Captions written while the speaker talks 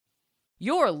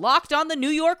You're Locked on the New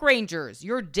York Rangers,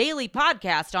 your daily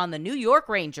podcast on the New York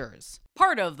Rangers.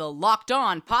 Part of the Locked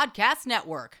On Podcast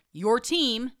Network, your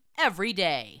team every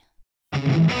day.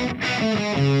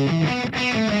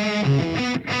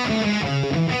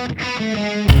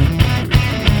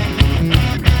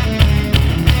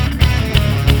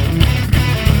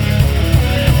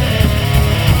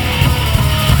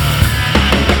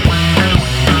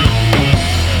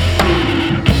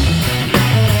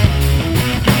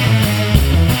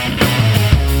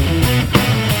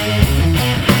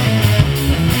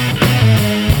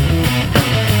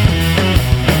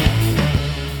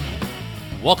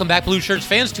 Welcome back, Blue Shirts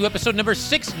fans, to episode number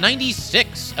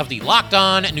 696 of the Locked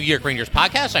On New York Rangers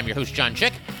podcast. I'm your host, John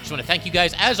Chick. Just want to thank you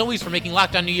guys, as always, for making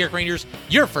Locked On New York Rangers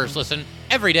your first listen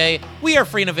every day. We are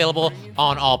free and available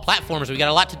on all platforms. We got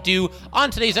a lot to do on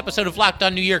today's episode of Locked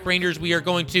On New York Rangers. We are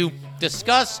going to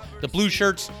discuss the Blue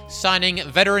Shirts signing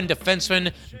veteran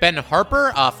defenseman Ben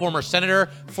Harpur, former Senator,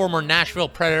 former Nashville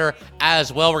Predator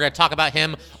as well. We're going to talk about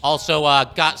him. Also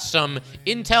got some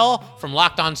intel from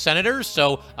Locked On Senators,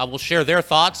 so we'll share their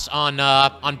thoughts on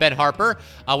Ben Harpur.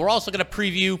 We're also going to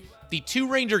preview the two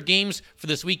Ranger games for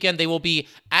this weekend. They will be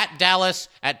at Dallas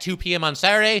at 2 p.m. on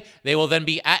Saturday. They will then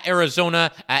be at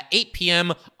Arizona at 8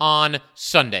 p.m. on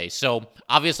Sunday. So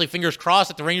obviously, fingers crossed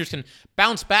that the Rangers can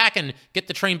bounce back and get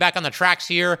the train back on the tracks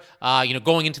here,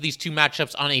 going into these two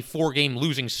matchups on a 4-game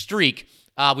losing streak.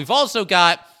 We've also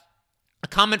got a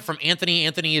comment from Anthony.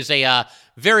 Anthony is a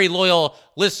very loyal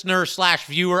listener /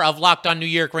 viewer of Locked On New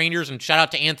York Rangers, and shout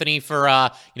out to Anthony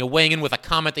for weighing in with a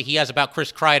comment that he has about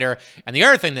Chris Kreider. And the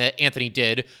other thing that Anthony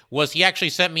did was he actually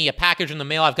sent me a package in the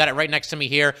mail. I've got it right next to me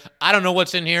here. I don't know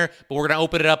what's in here, but we're going to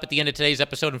open it up at the end of today's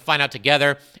episode and find out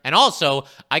together. And also,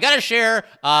 I got to share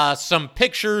some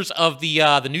pictures of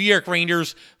the New York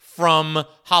Rangers from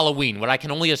Halloween, what I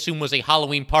can only assume was a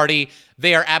Halloween party.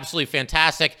 They are absolutely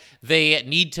fantastic. They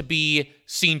need to be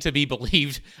seen to be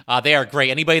believed. They are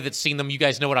great. Anybody that's seen them, you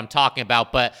guys know what I'm talking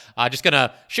about, but just going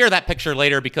to share that picture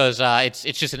later because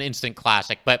it's just an instant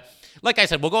classic. But like I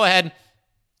said, we'll go ahead,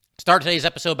 start today's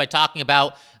episode by talking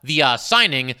about the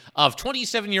signing of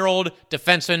 27-year-old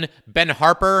defenseman Ben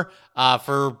Harpur.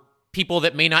 For people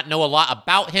that may not know a lot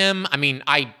about him, I mean,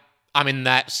 I'm in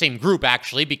that same group,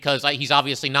 actually, because he's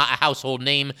obviously not a household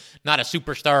name, not a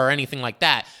superstar or anything like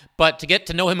that. But to get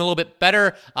to know him a little bit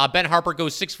better, Ben Harpur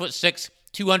goes 6'6",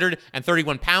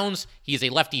 231 pounds. He is a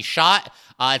lefty shot.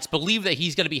 It's believed that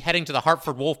he's going to be heading to the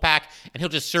Hartford Wolfpack, and he'll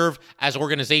just serve as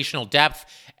organizational depth.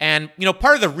 And,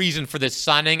 part of the reason for this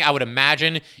signing, I would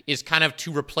imagine, is kind of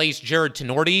to replace Jarred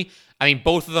Tinordi. I mean,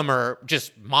 both of them are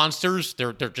just monsters.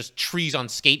 They're just trees on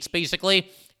skates, basically.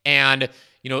 And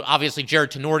obviously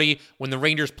Jarred Tinordi, when the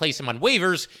Rangers placed him on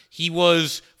waivers, he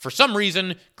was, for some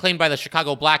reason, claimed by the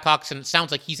Chicago Blackhawks, and it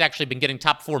sounds like he's actually been getting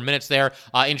top 4 minutes there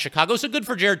in Chicago. So good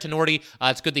for Jarred Tinordi.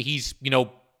 It's good that he's,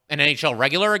 an NHL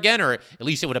regular again, or at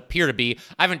least it would appear to be.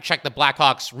 I haven't checked the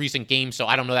Blackhawks' recent games, so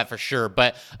I don't know that for sure.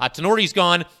 But Tinordi's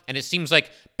gone, and it seems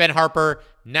like Ben Harpur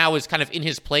now is kind of in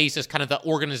his place as kind of the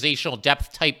organizational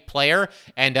depth type player,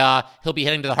 and he'll be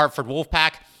heading to the Hartford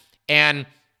Wolfpack. And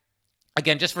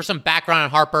again, just for some background on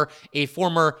Harpur, a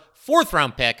former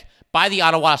 4th-round pick by the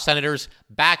Ottawa Senators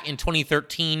back in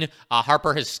 2013.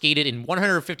 Harpur has skated in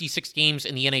 156 games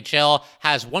in the NHL,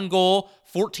 has 1 goal,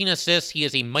 14 assists. He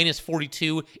is a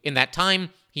 -42 in that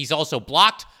time. He's also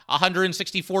blocked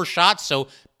 164 shots, so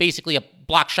basically a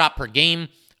block shot per game,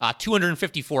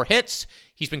 254 hits.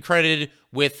 He's been credited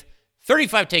with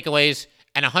 35 takeaways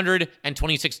and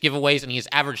 126 giveaways, and he has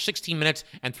averaged 16 minutes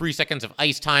and 3 seconds of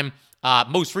ice time.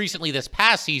 Most recently, this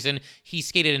past season, he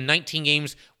skated in 19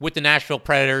 games with the Nashville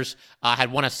Predators,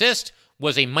 had 1 assist,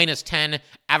 was a -10,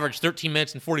 averaged 13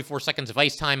 minutes and 44 seconds of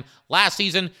ice time. Last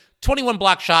season, 21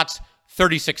 block shots,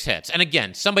 36 hits. And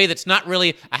again, somebody that's not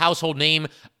really a household name.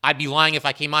 I'd be lying if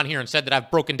I came on here and said that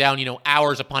I've broken down,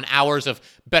 hours upon hours of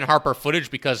Ben Harpur footage,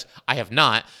 because I have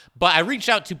not. But I reached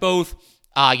out to both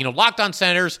Locked On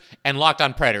Senators and Locked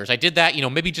On Predators. I did that,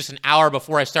 maybe just an hour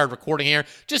before I started recording here,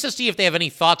 just to see if they have any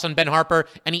thoughts on Ben Harpur,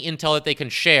 any intel that they can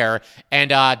share,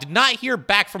 and did not hear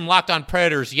back from Locked On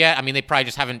Predators yet. I mean, they probably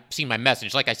just haven't seen my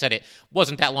message. Like I said, it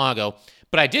wasn't that long ago.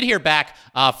 But I did hear back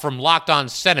from Locked On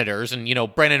Senators, and,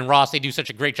 Brandon and Ross, they do such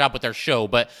a great job with their show.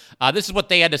 But this is what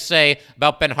they had to say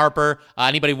about Ben Harpur.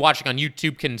 Anybody watching on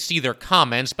YouTube can see their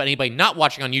comments, but anybody not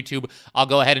watching on YouTube, I'll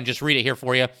go ahead and just read it here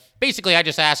for you. Basically, I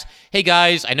just asked, hey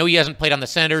guys, I know he hasn't played on the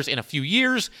Senators in a few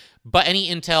years, but any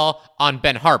intel on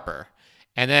Ben Harpur?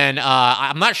 And then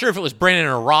I'm not sure if it was Brandon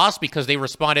or Ross, because they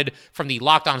responded from the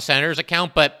Locked On Senators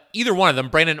account, but either one of them,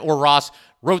 Brandon or Ross,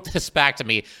 wrote this back to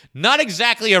me. Not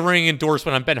exactly a ringing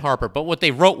endorsement on Ben Harpur, but what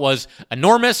they wrote was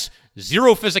enormous,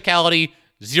 zero physicality,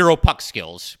 zero puck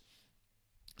skills.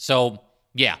 So,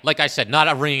 yeah, like I said, not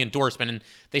a ringing endorsement. And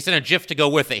they sent a GIF to go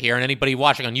with it here, and anybody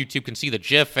watching on YouTube can see the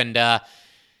GIF. And,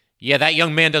 yeah, that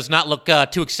young man does not look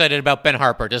too excited about Ben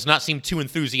Harpur, does not seem too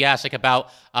enthusiastic about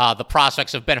the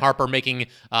prospects of Ben Harpur making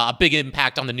a big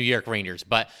impact on the New York Rangers.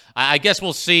 But I guess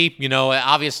we'll see. You know,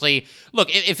 obviously,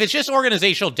 look, if it's just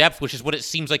organizational depth, which is what it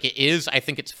seems like it is, I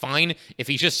think it's fine. If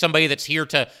he's just somebody that's here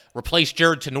to replace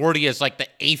Jared Tenorti as like the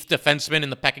 8th defenseman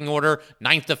in the pecking order,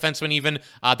 9th defenseman even,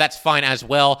 that's fine as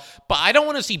well. But I don't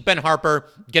want to see Ben Harpur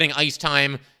getting ice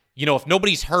time. You know, if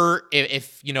nobody's hurt,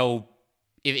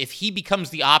 if he becomes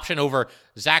the option over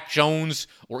Zach Jones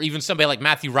or even somebody like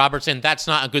Matthew Robertson, that's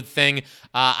not a good thing.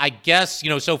 I guess,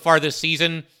 so far this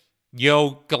season,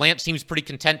 Gallant seems pretty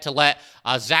content to let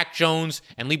Zach Jones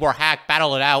and Libor Hak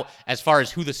battle it out as far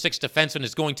as who the 6th defenseman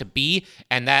is going to be,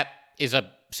 and that is a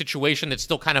situation that's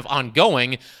still kind of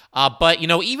ongoing. But,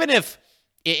 even if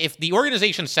the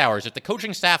organization sours, if the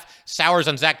coaching staff sours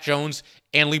on Zach Jones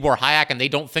and Libor Hajek, and they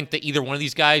don't think that either one of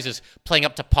these guys is playing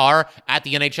up to par at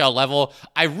the NHL level,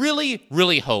 I really,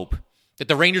 really hope that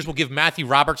the Rangers will give Matthew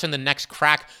Robertson the next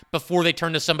crack before they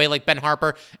turn to somebody like Ben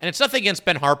Harpur. And it's nothing against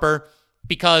Ben Harpur,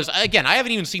 because, again, I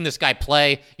haven't even seen this guy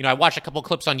play. I watched a couple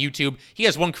clips on YouTube. He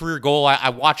has one career goal. I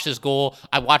watched his goal.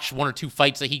 I watched 1 or 2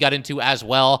 fights that he got into as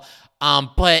well.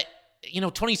 But,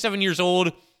 27 years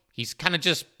old, he's kind of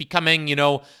just becoming,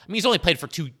 he's only played for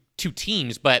two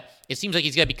teams, but it seems like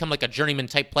he's going to become like a journeyman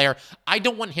type player. I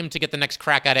don't want him to get the next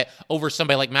crack at it over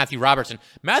somebody like Matthew Robertson.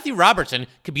 Matthew Robertson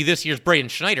could be this year's Braden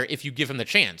Schneider if you give him the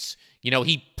chance.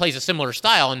 He plays a similar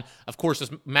style, and of course,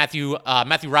 Matthew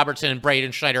Robertson and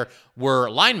Braden Schneider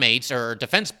were line mates or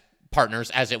defense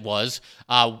partners, as it was,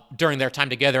 during their time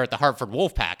together at the Hartford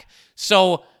Wolfpack.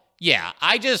 So, yeah,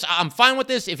 I'm fine with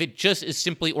this if it just is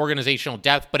simply organizational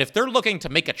depth, but if they're looking to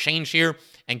make a change here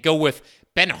and go with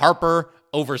Ben Harpur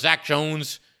over Zach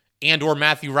Jones and or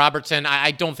Matthew Robertson,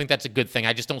 I don't think that's a good thing.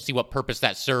 I just don't see what purpose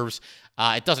that serves.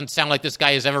 It doesn't sound like this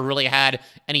guy has ever really had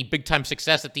any big-time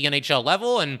success at the NHL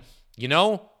level, and,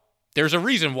 there's a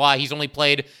reason why he's only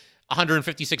played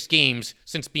 156 games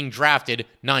since being drafted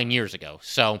 9 years ago.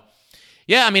 So,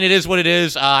 yeah, it is what it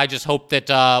is. I just hope that,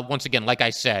 once again, like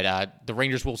I said, the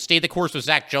Rangers will stay the course with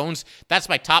Zach Jones. That's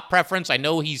my top preference. I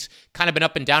know he's kind of been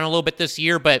up and down a little bit this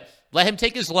year, but let him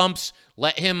take his lumps.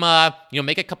 Let him,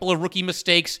 make a couple of rookie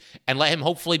mistakes, and let him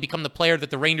hopefully become the player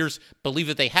that the Rangers believe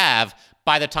that they have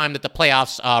by the time that the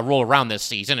playoffs roll around this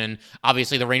season. And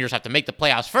obviously, the Rangers have to make the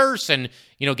playoffs first, and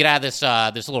get out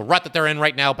of this little rut that they're in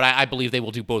right now. But I believe they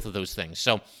will do both of those things.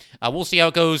 So we'll see how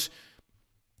it goes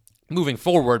moving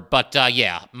forward. But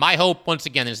yeah, my hope once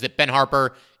again is that Ben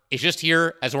Harpur is just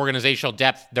here as organizational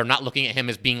depth. They're not looking at him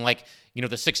as being like, the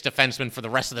 6th defenseman for the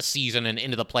rest of the season and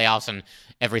into the playoffs and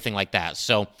everything like that.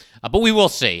 So, but we will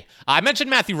see. I mentioned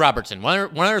Matthew Robertson.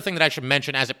 One other thing that I should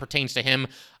mention as it pertains to him,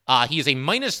 he is a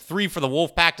 -3 for the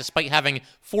Wolfpack, despite having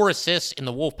 4 assists in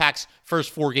the Wolfpack's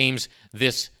first 4 games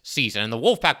this season. And the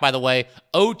Wolfpack, by the way,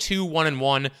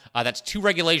 0-2-1-1. That's 2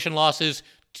 regulation losses,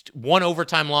 1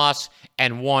 overtime loss,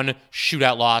 and 1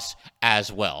 shootout loss as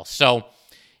well. So,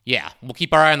 yeah, we'll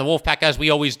keep our eye on the Wolfpack as we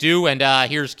always do, and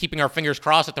here's keeping our fingers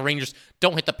crossed that the Rangers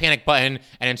don't hit the panic button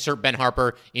and insert Ben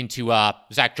Harpur into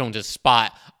Zach Jones'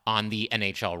 spot on the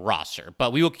NHL roster.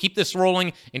 But we will keep this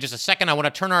rolling in just a second. I want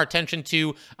to turn our attention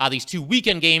to these 2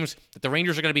 weekend games that the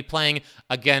Rangers are going to be playing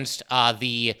against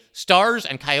the Stars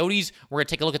and Coyotes. We're going to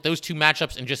take a look at those 2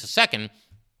 matchups in just a second.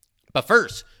 But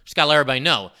first, just got to let everybody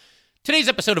know, today's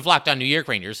episode of Locked On New York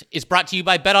Rangers is brought to you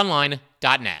by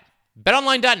BetOnline.net.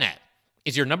 BetOnline.net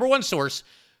is your number 1 source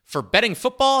for betting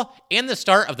football and the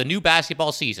start of the new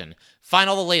basketball season. Find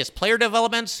all the latest player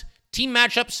developments, team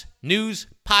matchups, news,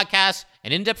 podcasts,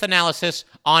 and in-depth analysis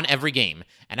on every game.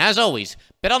 And as always,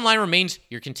 BetOnline remains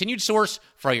your continued source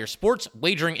for all your sports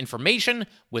wagering information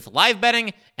with live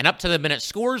betting and up-to-the-minute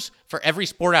scores for every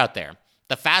sport out there.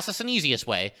 The fastest and easiest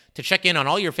way to check in on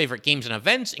all your favorite games and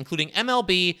events, including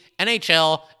MLB,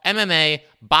 NHL, MMA,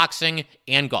 boxing,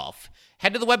 and golf.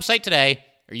 Head to the website today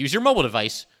or use your mobile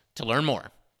device to learn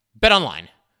more. BetOnline,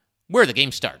 where the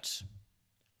game starts.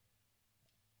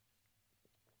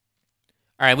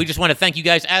 All right, we just want to thank you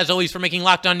guys, as always, for making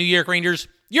Locked On New York Rangers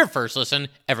your first listen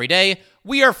every day.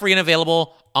 We are free and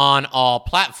available on all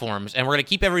platforms, and we're going to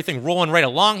keep everything rolling right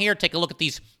along here. Take a look at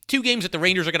these 2 games that the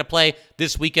Rangers are going to play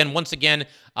this weekend. Once again,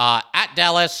 at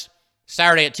Dallas,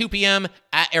 Saturday at 2 p.m.,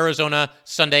 at Arizona,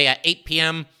 Sunday at 8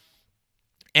 p.m.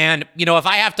 And, if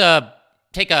I have to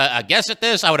take a guess at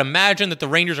this, I would imagine that the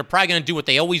Rangers are probably going to do what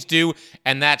they always do,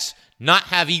 and that's not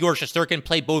have Igor Shesterkin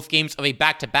play both games of a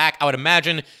back-to-back. I would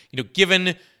imagine,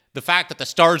 given the fact that the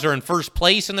Stars are in first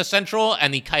place in the Central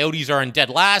and the Coyotes are in dead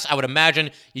last, I would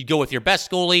imagine you'd go with your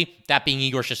best goalie, that being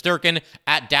Igor Shesterkin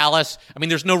at Dallas. I mean,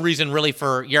 there's no reason really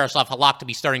for Yaroslav Halak to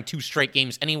be starting 2 straight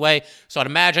games anyway. So I'd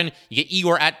imagine you get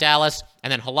Igor at Dallas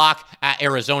and then Halak at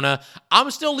Arizona.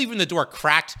 I'm still leaving the door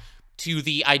cracked to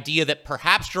the idea that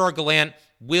perhaps Gerard Gallant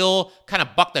will kind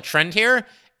of buck the trend here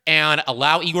and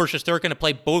allow Igor Shesterkin to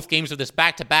play both games of this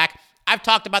back-to-back. I've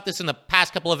talked about this in the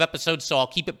past couple of episodes, so I'll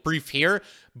keep it brief here.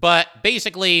 But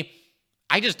basically,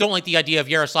 I just don't like the idea of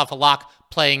Yaroslav Halak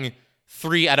playing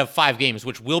 3 out of 5 games,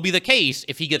 which will be the case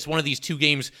if he gets one of these 2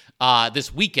 games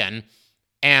this weekend.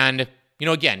 And,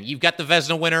 again, you've got the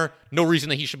Vezina winner. No reason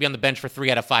that he should be on the bench for 3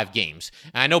 out of 5 games.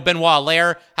 And I know Benoit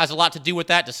Allaire has a lot to do with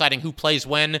that, deciding who plays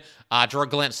when.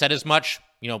 Gerard Gallant said as much,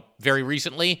 very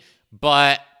recently.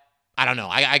 But I don't know.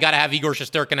 I got to have Igor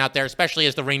Shesterkin out there, especially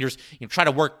as the Rangers try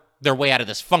to work their way out of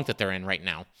this funk that they're in right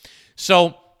now.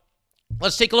 So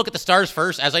let's take a look at the Stars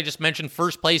first. As I just mentioned,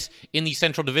 first place in the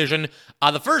Central Division.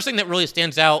 The first thing that really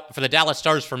stands out for the Dallas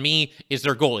Stars for me is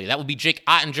their goalie. That would be Jake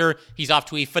Oettinger. He's off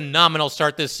to a phenomenal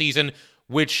start this season,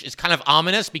 which is kind of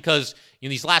ominous because in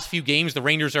these last few games, the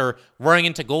Rangers are running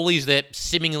into goalies that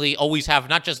seemingly always have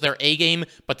not just their A game,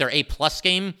 but their A-plus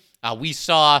game. We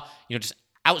saw, just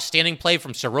outstanding play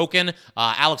from Sorokin.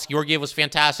 Alex Georgiev was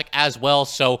fantastic as well.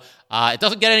 So it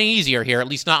doesn't get any easier here, at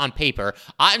least not on paper.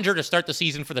 Oettinger to start the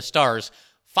season for the Stars,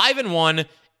 5-1,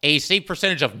 a save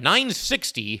percentage of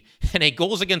 .960, and a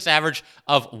goals against average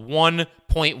of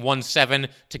 1.17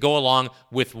 to go along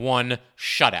with 1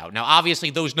 shutout. Now, obviously,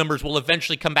 those numbers will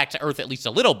eventually come back to earth at least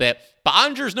a little bit, but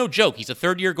Oettinger's no joke. He's a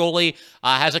third-year goalie,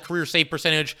 has a career save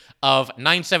percentage of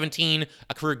 .917,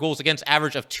 a career goals against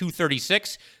average of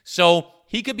 .236, so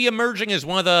he could be emerging as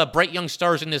one of the bright young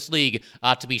stars in this league,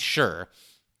 to be sure.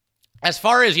 As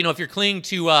far as, if you're clinging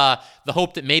to the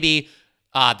hope that maybe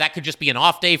that could just be an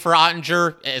off day for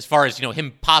Oettinger, as far as,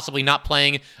 him possibly not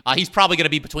playing, he's probably going to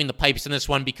be between the pipes in this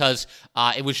one because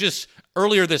it was just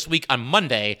earlier this week on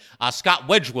Monday, Scott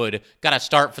Wedgwood got a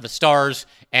start for the Stars,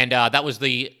 and that was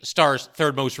the Stars'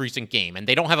 3rd most recent game. And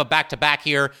they don't have a back-to-back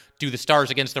here, do the Stars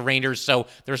against the Rangers, so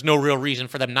there's no real reason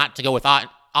for them not to go with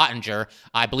Oettinger.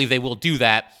 I believe they will do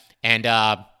that. And,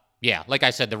 like I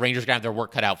said, the Rangers are going to have their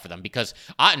work cut out for them because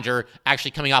Oettinger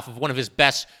actually coming off of one of his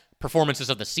best performances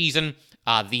of the season.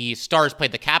 The Stars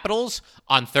played the Capitals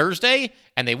on Thursday,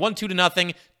 and they won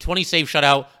 2-0, 20 save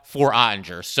shutout for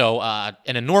Oettinger. So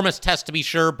an enormous test to be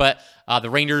sure, but the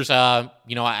Rangers,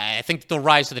 I think they'll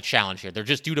rise to the challenge here. They're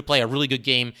just due to play a really good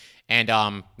game, and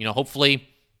hopefully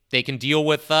they can deal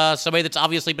with somebody that's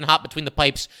obviously been hot between the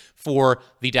pipes for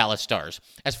the Dallas Stars.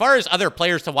 As far as other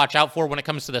players to watch out for when it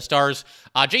comes to the Stars,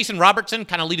 Jason Robertson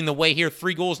kind of leading the way here,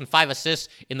 3 goals and 5 assists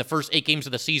in the first 8 games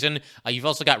of the season. You've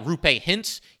also got Roope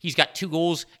Hintz. He's got 2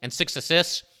 goals and 6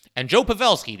 assists. And Joe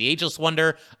Pavelski, the ageless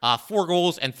wonder, 4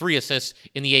 goals and 3 assists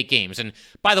in the 8 games. And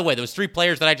by the way, those 3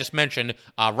 players that I just mentioned,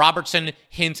 Robertson,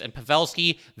 Hintz, and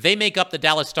Pavelski, they make up the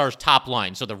Dallas Stars top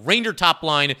line. So the Ranger top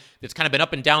line that's kind of been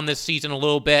up and down this season a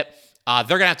little bit, they're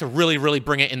going to have to really, really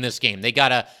bring it in this game. They got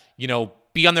to,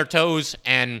 be on their toes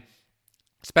and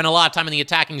spend a lot of time in the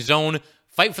attacking zone,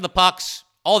 fight for the pucks,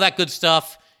 all that good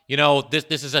stuff.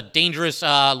 This is a dangerous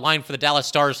line for the Dallas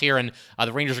Stars here, and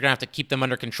the Rangers are going to have to keep them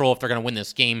under control if they're going to win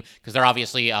this game because they're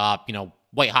obviously,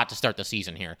 white hot to start the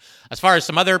season here. As far as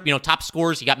some other, top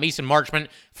scores, you got Mason Marchment,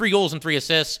 3 goals and 3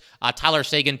 assists. Tyler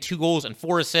Seguin, 2 goals and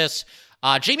 4 assists.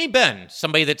 Jamie Benn,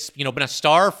 somebody that's, been a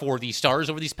star for the Stars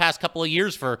over these past couple of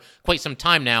years for quite some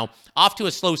time now, off to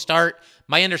a slow start.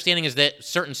 My understanding is that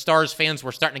certain Stars fans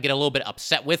were starting to get a little bit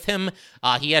upset with him.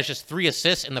 He has just 3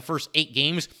 assists in the first 8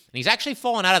 games, and he's actually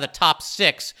fallen out of the top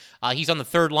 6. He's on the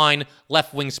 3rd line,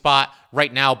 left wing spot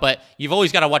right now, but you've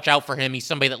always got to watch out for him. He's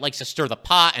somebody that likes to stir the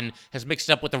pot and has mixed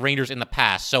it up with the Rangers in the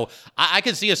past. So I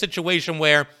could see a situation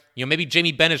where maybe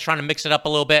Jamie Benn is trying to mix it up a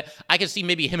little bit. I could see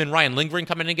maybe him and Ryan Lindgren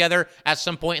coming together at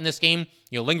some point in this game.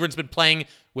 Lindgren's been playing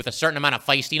with a certain amount of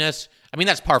feistiness. I mean,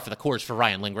 that's par for the course for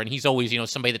Ryan Lindgren. He's always,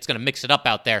 somebody that's going to mix it up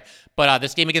out there. But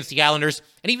this game against the Islanders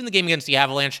and even the game against the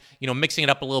Avalanche, mixing it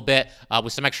up a little bit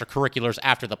with some extracurriculars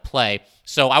after the play.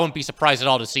 So I wouldn't be surprised at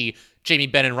all to see Jamie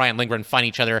Benn and Ryan Lindgren find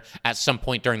each other at some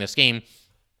point during this game.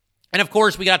 And, of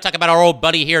course, we got to talk about our old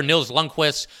buddy here, Nils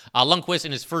Lundkvist. Lundkvist,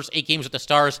 in his first 8 games with the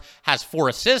Stars, has 4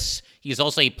 assists. He is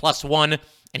also a +1.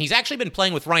 And he's actually been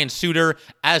playing with Ryan Suter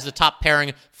as the top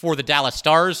pairing for the Dallas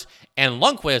Stars. And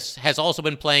Lundkvist has also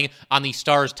been playing on the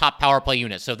Stars' top power play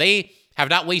unit. So they have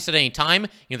not wasted any time.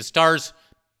 The Stars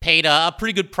paid a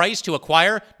pretty good price to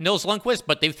acquire Nils Lundkvist,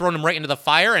 but they've thrown him right into the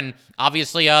fire. And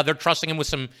obviously, they're trusting him with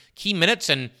some key minutes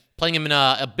and playing him in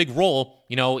a big role,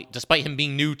 despite him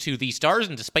being new to the Stars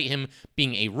and despite him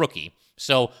being a rookie.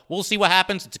 So we'll see what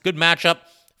happens. It's a good matchup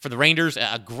for the Rangers,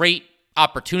 a great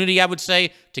opportunity, I would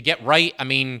say, to get right. I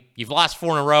mean, you've lost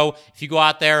 4 in a row. If you go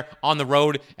out there on the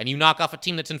road and you knock off a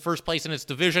team that's in first place in its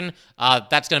division,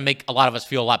 that's going to make a lot of us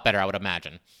feel a lot better, I would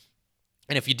imagine.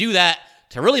 And if you do that,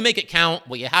 to really make it count,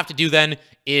 what you have to do then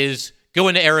is go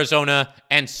into Arizona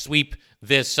and sweep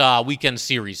this weekend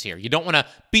series here. You don't want to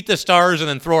beat the Stars and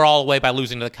then throw it all away by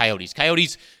losing to the Coyotes.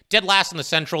 Coyotes dead last in the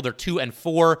Central. They're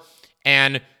 2-4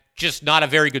 and just not a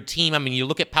very good team. I mean, you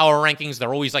look at power rankings,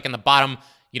 they're always like in the bottom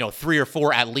 3 or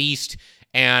 4 at least.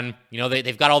 And,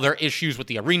 they've got all their issues with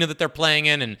the arena that they're playing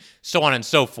in and so on and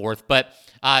so forth. But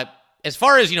as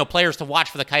far as, players to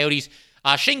watch for the Coyotes,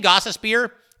 Shane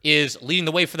Gostisbehere is leading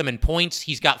the way for them in points.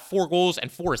 He's got 4 goals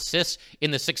and 4 assists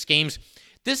in the 6 games.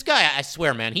 This guy, I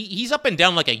swear, man, he's up and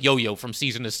down like a yo-yo from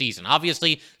season to season.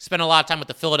 Obviously, spent a lot of time with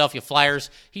the Philadelphia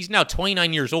Flyers. He's now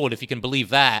 29 years old, if you can believe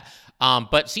that.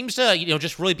 But seems to,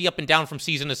 just really be up and down from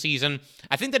season to season.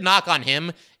 I think the knock on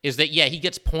him is that, yeah, he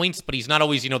gets points, but he's not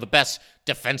always, the best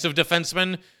defensive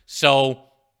defenseman. So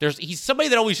he's somebody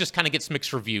that always just kind of gets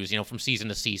mixed reviews, from season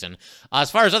to season.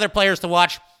 As far as other players to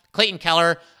watch, Clayton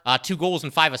Keller, 2 goals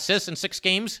and 5 assists in 6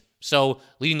 games. So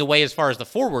leading the way as far as the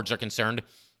forwards are concerned.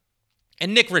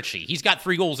 And Nick Ritchie, he's got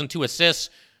 3 goals and 2 assists,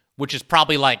 which is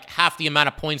probably like half the amount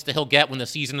of points that he'll get when the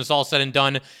season is all said and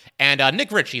done. And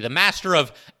Nick Ritchie, the master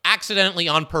of accidentally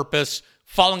on purpose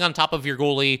falling on top of your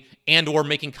goalie and or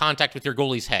making contact with your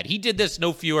goalie's head. He did this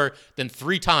no fewer than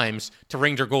 3 times to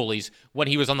Ranger goalies when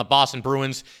he was on the Boston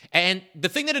Bruins. And the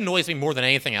thing that annoys me more than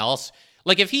anything else,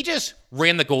 like if he just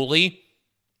ran the goalie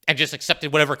and just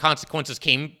accepted whatever consequences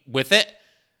came with it,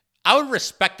 I would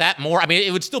respect that more. I mean,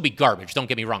 it would still be garbage, don't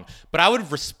get me wrong, but I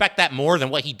would respect that more than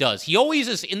what he does. He always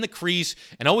is in the crease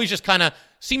and always just kind of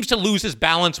seems to lose his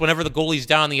balance whenever the goalie's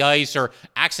down on the ice or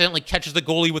accidentally catches the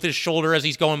goalie with his shoulder as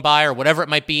he's going by or whatever it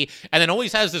might be, and then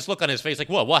always has this look on his face like,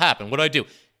 whoa, what happened? What did I do?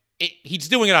 He's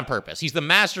doing it on purpose. He's the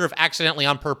master of accidentally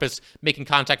on purpose making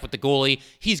contact with the goalie.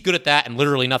 He's good at that and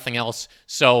literally nothing else.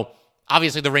 So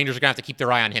obviously, the Rangers are going to have to keep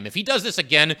their eye on him. If he does this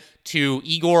again to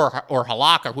Igor or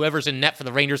Halak or whoever's in net for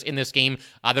the Rangers in this game,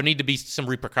 there need to be some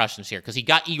repercussions here because he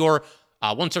got Igor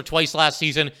once or twice last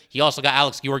season. He also got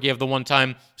Alex Georgiev the one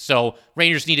time. So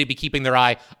Rangers need to be keeping their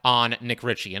eye on Nick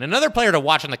Ritchie. And another player to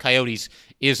watch on the Coyotes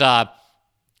is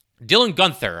Dylan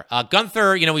Guenther.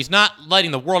 Guenther, he's not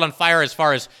lighting the world on fire as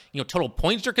far as, total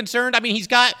points are concerned. I mean, he's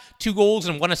got 2 goals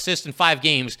and 1 assist in 5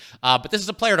 games. But this is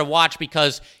a player to watch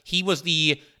because he was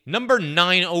the number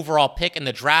 9 overall pick in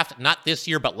the draft, not this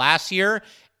year, but last year.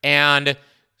 And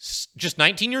just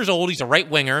 19 years old. He's a right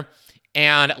winger.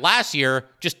 And last year,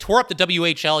 just tore up the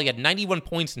WHL. He had 91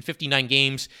 points in 59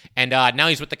 games. And now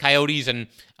he's with the Coyotes, and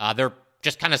they're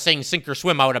just kind of saying sink or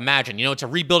swim, I would imagine. It's a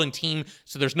rebuilding team,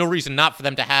 so there's no reason not for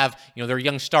them to have, their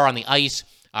young star on the ice.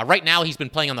 Right now, he's been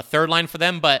playing on the 3rd line for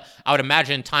them, but I would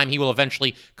imagine in time he will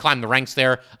eventually climb the ranks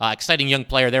there. Exciting young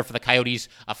player there for the Coyotes,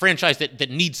 a franchise that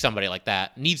needs somebody like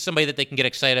that, needs somebody that they can get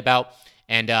excited about.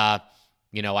 And,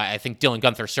 I think Dylan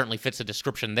Guenther certainly fits the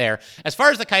description there. As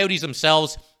far as the Coyotes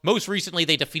themselves, most recently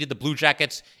they defeated the Blue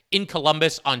Jackets in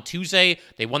Columbus on Tuesday.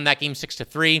 They won that game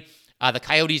 6-3. The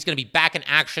Coyotes going to be back in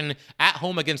action at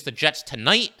home against the Jets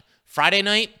tonight, Friday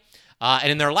night.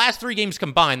 And in their last 3 games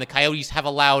combined, the Coyotes have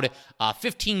allowed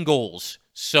 15 goals.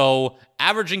 So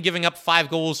averaging giving up 5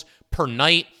 goals per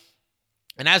night.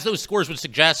 And as those scores would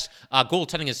suggest,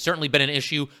 goaltending has certainly been an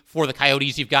issue for the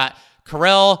Coyotes. You've got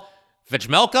Karel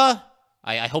Vejmelka.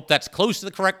 I hope that's close to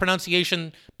the correct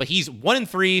pronunciation, but he's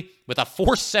 1-3 with a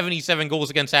 .477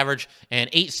 goals against average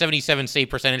and .877 save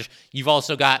percentage. You've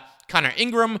also got Connor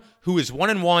Ingram, who is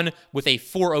 1-1 with a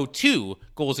 .402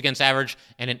 goals against average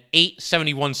and an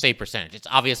 .871 save percentage. It's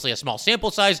obviously a small sample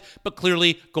size, but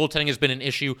clearly goaltending has been an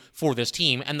issue for this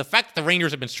team. And the fact that the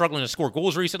Rangers have been struggling to score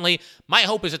goals recently, my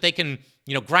hope is that they can,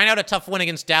 grind out a tough win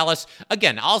against Dallas.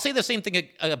 Again, I'll say the same thing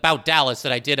about Dallas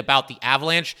that I did about the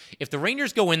Avalanche. If the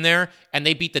Rangers go in there and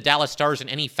they beat the Dallas Stars in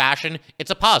any fashion,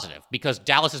 it's a positive because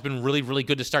Dallas has been really, really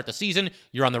good to start the season.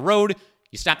 You're on the road.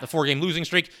 You snap the 4-game losing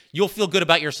streak, you'll feel good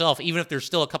about yourself, even if there's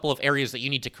still a couple of areas that you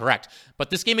need to correct. But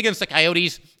this game against the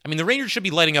Coyotes, the Rangers should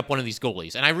be lighting up one of these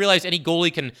goalies. And I realize any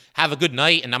goalie can have a good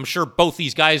night, and I'm sure both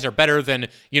these guys are better than, a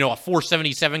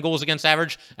 .477 goals against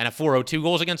average and a .402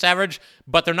 goals against average,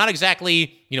 but they're not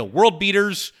exactly, world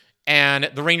beaters, and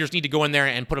the Rangers need to go in there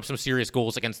and put up some serious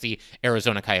goals against the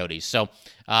Arizona Coyotes. So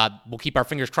we'll keep our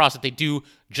fingers crossed that they do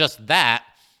just that.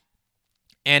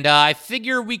 And I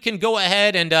figure we can go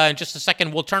ahead and in just a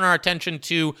second, we'll turn our attention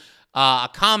to a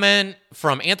comment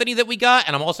from Anthony that we got,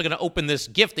 and I'm also going to open this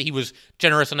gift that he was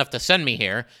generous enough to send me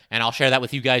here, and I'll share that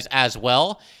with you guys as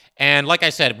well. And like I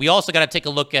said, we also got to take a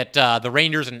look at the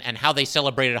Rangers and how they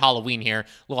celebrated Halloween here, a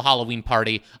little Halloween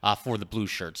party for the Blue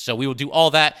Shirts. So we will do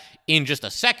all that in just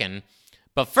a second.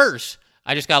 But first,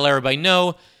 I just got to let everybody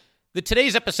know that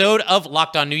today's episode of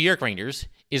Locked On New York Rangers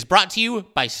is brought to you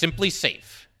by Simply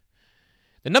Safe.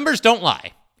 The numbers don't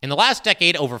lie. In the last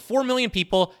decade, over 4 million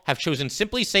people have chosen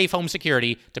Simply Safe Home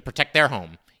Security to protect their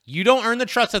home. You don't earn the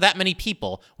trust of that many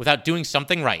people without doing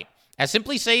something right. At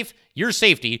Simply Safe, your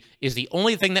safety is the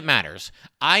only thing that matters.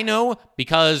 I know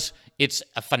because it's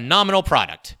a phenomenal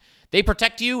product. They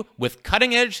protect you with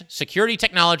cutting-edge security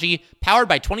technology powered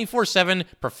by 24/7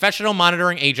 professional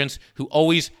monitoring agents who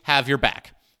always have your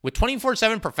back. With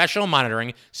 24/7 professional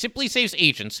monitoring, Simply Safe's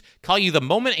agents call you the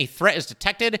moment a threat is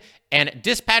detected and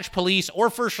dispatch police or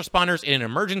first responders in an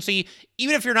emergency,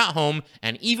 even if you're not home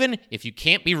and even if you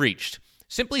can't be reached.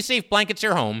 Simply Safe blankets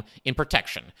your home in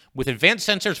protection with advanced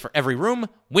sensors for every room,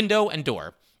 window, and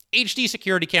door. HD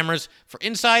security cameras for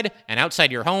inside and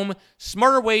outside your home,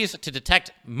 smarter ways to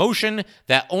detect motion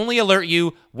that only alert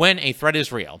you when a threat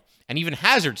is real, and even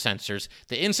hazard sensors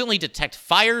that instantly detect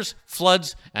fires,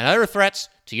 floods, and other threats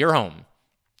to your home.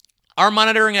 Our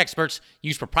monitoring experts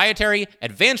use proprietary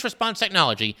advanced response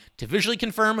technology to visually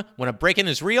confirm when a break-in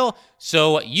is real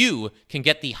so you can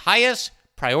get the highest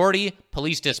priority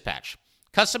police dispatch.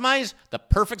 Customize the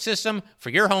perfect system for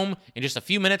your home in just a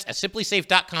few minutes at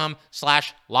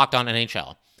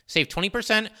simplysafe.com/LockedOnNHL. Save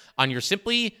 20% on your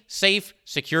Simply Safe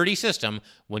security system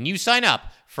when you sign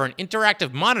up for an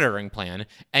interactive monitoring plan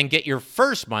and get your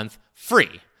first month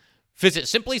free. Visit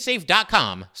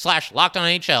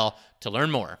simplysafe.com/LockedOnNHL to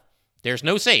learn more. There's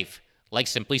no safe like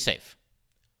Simply Safe.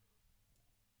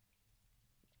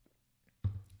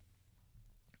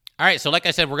 All right, so like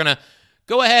I said, we're going to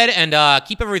go ahead and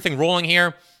keep everything rolling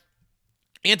here.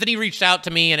 Anthony reached out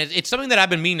to me, and it's something that I've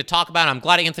been meaning to talk about. I'm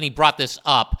glad Anthony brought this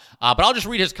up, but I'll just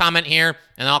read his comment here,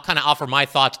 and I'll kind of offer my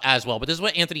thoughts as well. But this is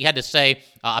what Anthony had to say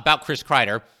about Chris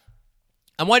Kreider.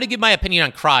 I wanted to give my opinion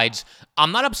on Kreids.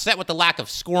 I'm not upset with the lack of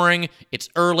scoring. It's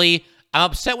early. I'm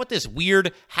upset with this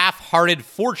weird, half-hearted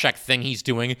forecheck thing he's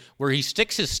doing where he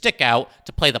sticks his stick out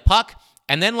to play the puck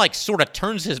and then, like, sort of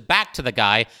turns his back to the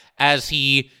guy as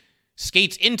he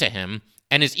skates into him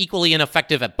and is equally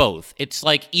ineffective at both. It's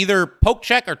like either poke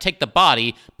check or take the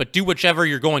body, but do whichever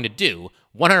you're going to do,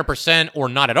 100% or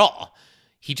not at all.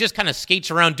 He just kind of skates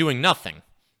around doing nothing.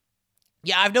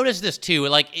 Yeah, I've noticed this too.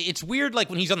 Like, it's weird, like,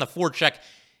 when he's on the forecheck,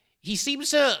 he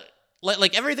seems to,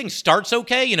 like everything starts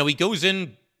okay. You know, he goes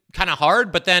in kind of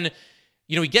hard, but then,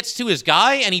 you know, he gets to his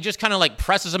guy and he just kind of like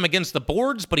presses him against the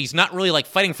boards, but he's not really like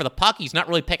fighting for the puck. He's not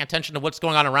really paying attention to what's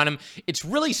going on around him. It's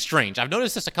really strange. I've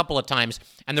noticed this a couple of times,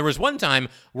 and there was one time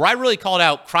where I really called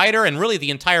out Kreider and really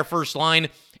the entire first line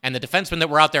and the defensemen that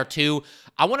were out there too.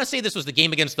 I want to say this was the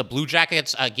game against the Blue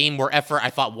Jackets, a game where effort I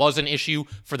thought was an issue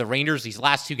for the Rangers. These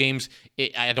last two games,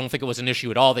 I don't think it was an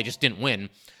issue at all. They just didn't win.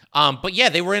 But yeah,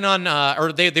 they were in on,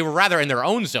 or they were rather in their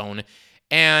own zone,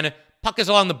 and puck is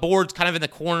along the boards, kind of in the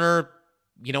corner.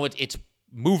 You know, it's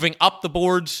moving up the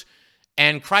boards,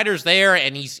 and Kreider's there,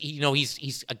 and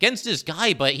he's against his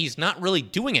guy, but he's not really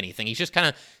doing anything. He's just kind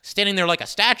of standing there like a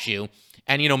statue.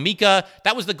 And, you know, Mika,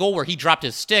 that was the goal where he dropped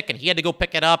his stick, and he had to go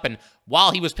pick it up, and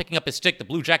while he was picking up his stick, the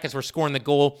Blue Jackets were scoring the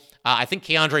goal. I think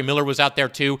K'Andre Miller was out there,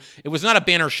 too. It was not a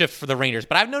banner shift for the Rangers,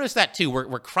 but I've noticed that, too,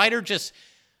 where Kreider just,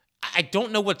 I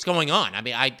don't know what's going on. I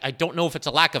mean, I don't know if it's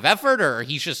a lack of effort or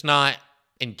he's just not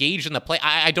engaged in the play.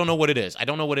 I don't know what it is.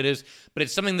 But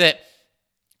it's something that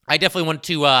I definitely want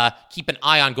to keep an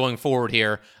eye on going forward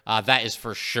here. That is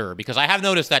for sure, because I have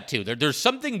noticed that too. There's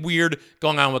something weird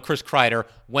going on with Chris Kreider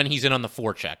when he's in on the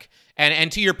forecheck.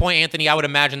 And to your point, Anthony, I would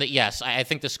imagine that, yes, I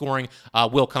think the scoring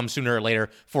will come sooner or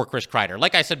later for Chris Kreider.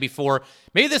 Like I said before,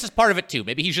 maybe this is part of it too.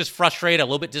 Maybe he's just frustrated, a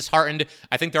little bit disheartened.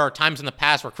 I think there are times in the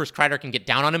past where Chris Kreider can get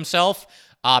down on himself.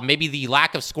 Maybe the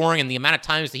lack of scoring and the amount of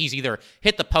times that he's either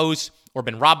hit the post or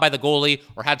been robbed by the goalie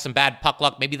or had some bad puck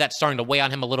luck, maybe that's starting to weigh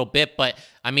on him a little bit. But,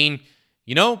 I mean,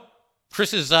 you know,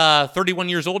 Chris is 31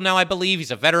 years old now, I believe.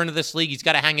 He's a veteran of this league. He's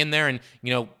got to hang in there and,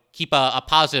 you know, keep a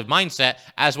positive mindset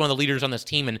as one of the leaders on this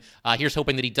team. And here's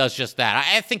hoping that he does just that.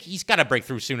 I think he's got to break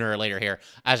through sooner or later here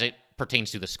as it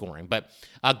pertains to the scoring. But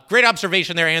great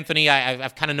observation there, Anthony.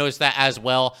 I've kind of noticed that as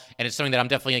well. And it's something that I'm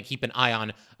definitely going to keep an eye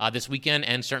on this weekend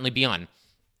and certainly beyond.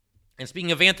 And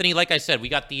speaking of Anthony, like I said, we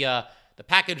got the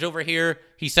package over here.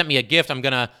 He sent me a gift. I'm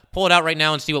going to pull it out right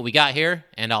now and see what we got here,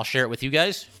 and I'll share it with you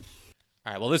guys.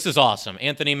 All right, well, this is awesome.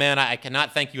 Anthony, man, I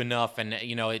cannot thank you enough, and,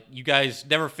 you know, you guys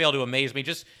never fail to amaze me.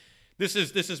 Just, this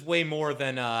is way more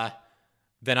than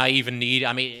than I even need.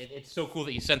 I mean, it's so cool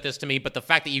that you sent this to me, but the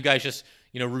fact that you guys just,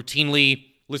 routinely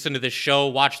listen to this show,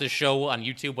 watch this show on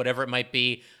YouTube, whatever it might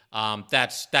be,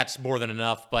 that's more than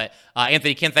enough. But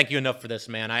Anthony, can't thank you enough for this,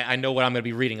 man. I know what I'm going to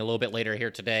be reading a little bit later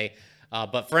here today.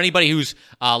 But for anybody who's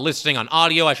listening on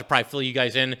audio, I should probably fill you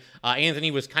guys in.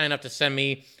 Anthony was kind enough to send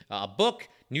me a book,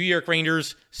 New York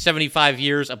Rangers, 75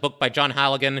 Years, a book by John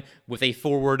Halligan with a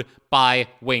foreword by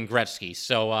Wayne Gretzky.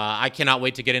 So I cannot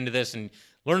wait to get into this and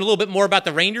learn a little bit more about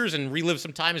the Rangers and relive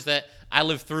some times that I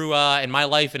lived through in my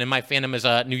life and in my fandom as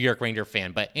a New York Ranger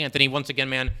fan. But Anthony, once again,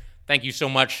 man, thank you so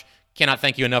much. Cannot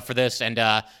thank you enough for this. And,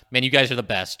 man, you guys are the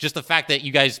best. Just the fact that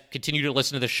you guys continue to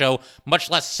listen to the show, much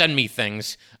less send me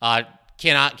things,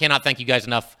 cannot thank you guys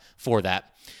enough for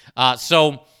that.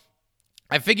 So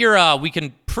I figure we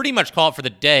can pretty much call it for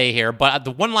the day here. But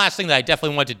the one last thing that I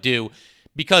definitely want to do,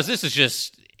 because this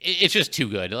is it's just too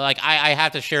good. Like, I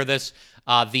have to share this.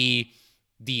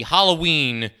 The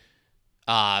Halloween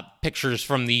pictures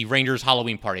from the Rangers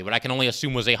Halloween party, what I can only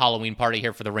assume was a Halloween party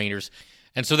here for the Rangers.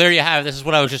 And so there you have it. This is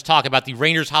what I was just talking about, the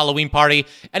Rangers Halloween party.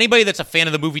 Anybody that's a fan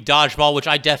of the movie Dodgeball, which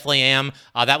I definitely am,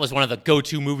 that was one of the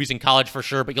go-to movies in college for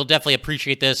sure, but you'll definitely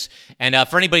appreciate this. And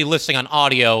for anybody listening on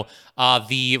audio,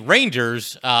 the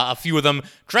Rangers, a few of them,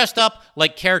 dressed up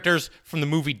like characters from the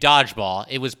movie Dodgeball.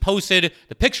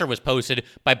 The picture was posted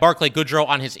by Barclay Goodrow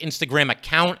on his Instagram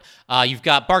account. You've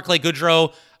got Barclay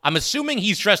Goodrow. I'm assuming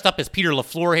he's dressed up as Peter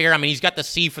LaFleur here. I mean, he's got the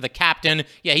C for the captain.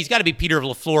 Yeah, he's got to be Peter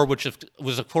LaFleur, which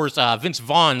was, of course, Vince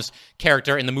Vaughn's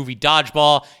character in the movie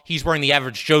Dodgeball. He's wearing the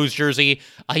Average Joe's jersey.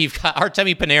 You've got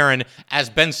Artemi Panarin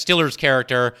as Ben Stiller's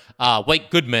character,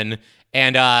 White Goodman.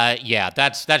 And, yeah,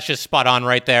 that's just spot on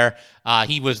right there.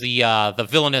 He was the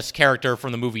villainous character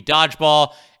from the movie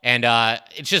Dodgeball. And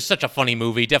it's just such a funny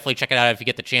movie. Definitely check it out if you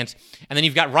get the chance. And then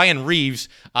you've got Ryan Reeves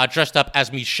dressed up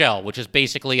as Michelle, which is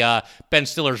basically Ben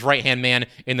Stiller's right-hand man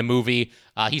in the movie.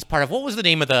 He's part of, what was the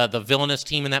name of the villainous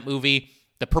team in that movie?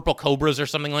 The Purple Cobras or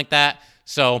something like that.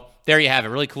 So there you have it.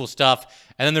 Really cool stuff.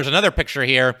 And then there's another picture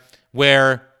here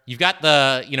where you've got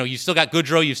you've still got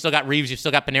Goodrow, you've still got Reeves, you've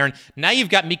still got Panarin. Now you've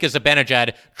got Mika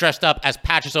Zibanejad dressed up as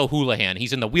Patches O'Houlihan.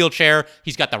 He's in the wheelchair.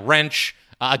 He's got the wrench.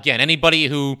 Again, anybody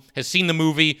who has seen the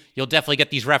movie, you'll definitely get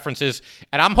these references.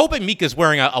 And I'm hoping Mika's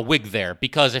wearing a wig there,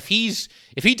 because if he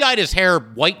dyed his hair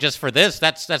white just for this,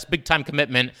 that's big time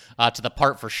commitment to the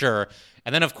part for sure.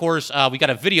 And then, of course, we got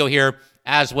a video here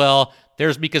as well.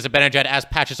 There's Mika Zibanejad as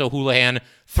Patches O'Houlihan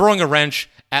throwing a wrench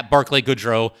at Barclay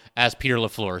Goodrow as Peter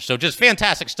LaFleur. So just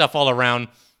fantastic stuff all around.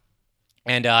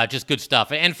 And just good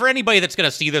stuff. And for anybody that's going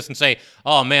to see this and say,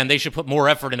 oh, man, they should put more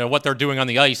effort into what they're doing on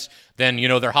the ice than,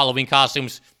 their Halloween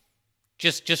costumes,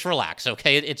 just relax,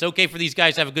 okay? It's okay for these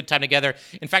guys to have a good time together.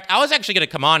 In fact, I was actually going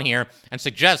to come on here and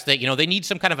suggest that, they need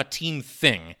some kind of a team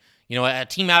thing, a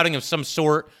team outing of some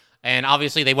sort. And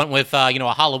obviously they went with, a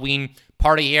Halloween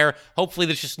party here. Hopefully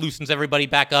this just loosens everybody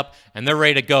back up and they're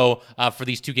ready to go for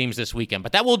these two games this weekend.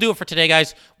 But that will do it for today,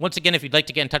 guys. Once again, if you'd like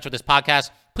to get in touch with this podcast,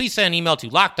 please send an email to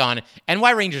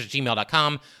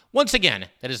LockedOnNYRangers@gmail.com. Once again,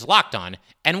 that is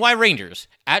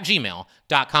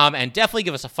LockedOnNYRangers@gmail.com. And definitely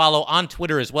give us a follow on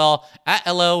Twitter as well, at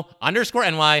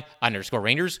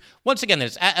 @LO_NY_Rangers. Once again, that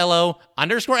is at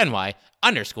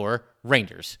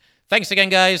 @LO_NY_Rangers. Thanks again,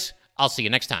 guys. I'll see you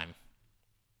next time.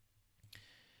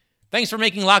 Thanks for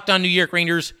making Locked On New York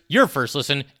Rangers your first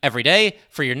listen every day.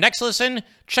 For your next listen,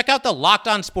 check out the Locked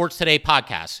On Sports Today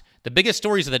podcast. The biggest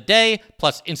stories of the day,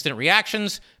 plus instant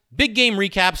reactions, big game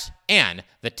recaps, and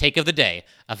the take of the day.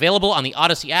 Available on the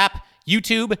Odyssey app,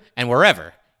 YouTube, and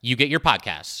wherever you get your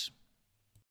podcasts.